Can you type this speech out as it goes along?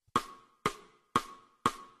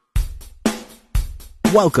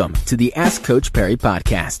Welcome to the Ask Coach Perry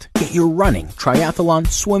podcast. Get your running, triathlon,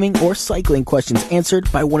 swimming, or cycling questions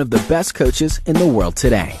answered by one of the best coaches in the world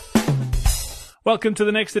today. Welcome to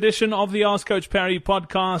the next edition of the Ask Coach Perry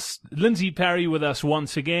podcast. Lindsay Perry with us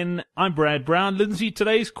once again. I'm Brad Brown. Lindsay,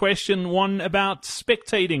 today's question, one about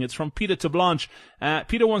spectating. It's from Peter to Blanche.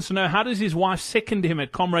 Peter wants to know, how does his wife second him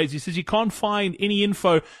at Comrades? He says he can't find any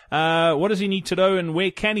info. What does he need to know, and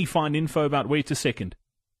where can he find info about where to second?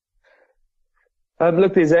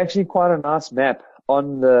 Look, there's actually quite a nice map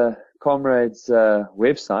on the Comrades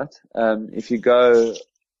website. If you go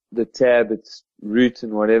the tab, it's route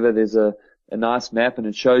and whatever, there's a nice map, and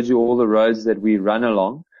it shows you all the roads that we run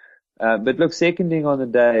along. But look, seconding on the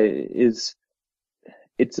day it's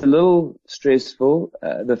a little stressful,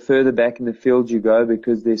 the further back in the field you go,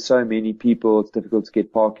 because there's so many people, it's difficult to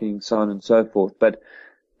get parking, so on and so forth. But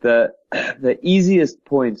the easiest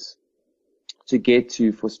points to get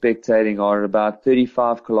to for spectating are about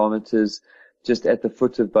 35 kilometers just at the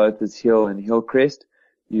foot of both this hill and Hillcrest.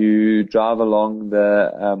 You drive along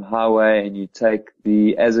the highway and you take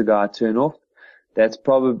the Azagai turnoff. That's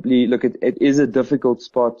probably, look, it is a difficult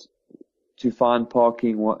spot to find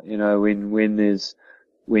parking, you know,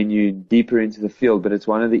 when you're deeper into the field, but it's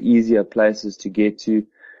one of the easier places to get to.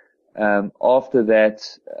 After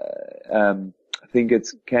that, I think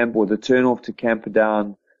it's the turnoff to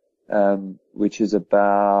Camperdown, which is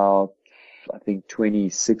about, I think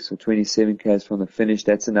 26 or 27 km from the finish.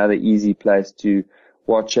 That's another easy place to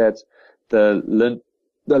watch at. The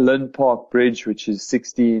Lynn Park Bridge, which is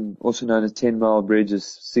 16, also known as 10 Mile Bridge, is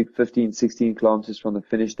 16 kilometers from the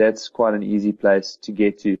finish. That's quite an easy place to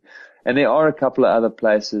get to. And there are a couple of other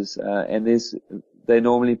places, and they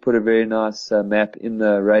normally put a very nice map in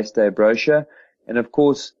the race day brochure. And of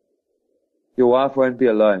course, your wife won't be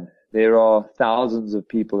alone. There are thousands of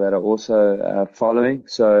people that are also following.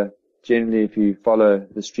 So generally, if you follow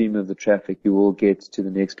the stream of the traffic, you will get to the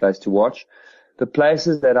next place to watch. The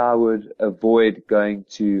places that I would avoid going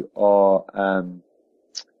to are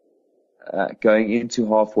going into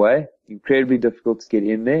halfway. Incredibly difficult to get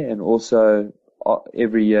in there, and also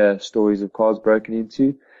every year stories of cars broken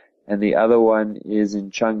into. And the other one is in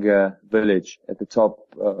Chunga village. At the top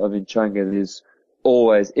of Chunga, there's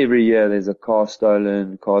always, every year, there's a car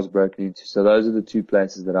stolen, cars broken into. So those are the two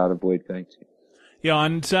places that I'd avoid going to. Yeah,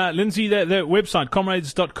 and Lindsay, the website,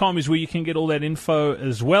 comrades.com, is where you can get all that info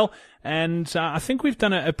as well. And I think we've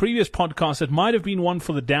done a previous podcast. It might have been one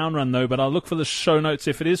for the down run, though, but I'll look for the show notes.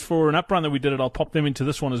 If it is for an up run that we did it, I'll pop them into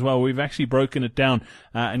this one as well. We've actually broken it down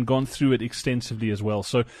and gone through it extensively as well.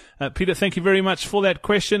 So, Peter, thank you very much for that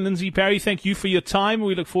question. Lindsay Perry, thank you for your time.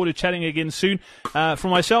 We look forward to chatting again soon. For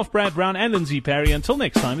myself, Brad Brown, and Lindsay Perry, until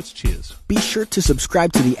next time, it's cheers. Be sure to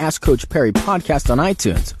subscribe to the Ask Coach Perry podcast on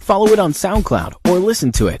iTunes, follow it on SoundCloud, or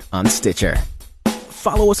listen to it on Stitcher.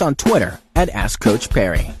 Follow us on Twitter at Ask Coach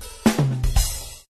Perry.